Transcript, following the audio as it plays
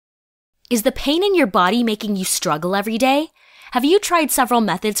Is the pain in your body making you struggle every day? Have you tried several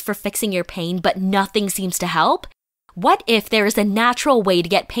methods for fixing your pain but nothing seems to help? What if there is a natural way to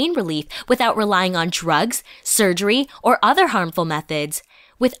get pain relief without relying on drugs, surgery, or other harmful methods?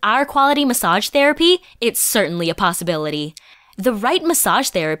 With our quality massage therapy, it's certainly a possibility. The right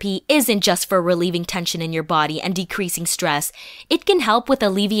massage therapy isn't just for relieving tension in your body and decreasing stress. It can help with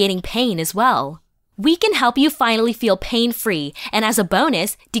alleviating pain as well. We can help you finally feel pain-free and, as a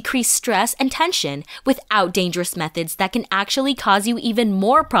bonus, decrease stress and tension without dangerous methods that can actually cause you even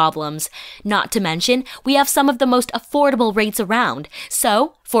more problems. Not to mention, we have some of the most affordable rates around.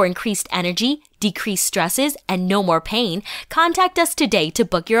 So, for increased energy, decreased stresses, and no more pain, contact us today to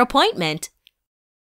book your appointment.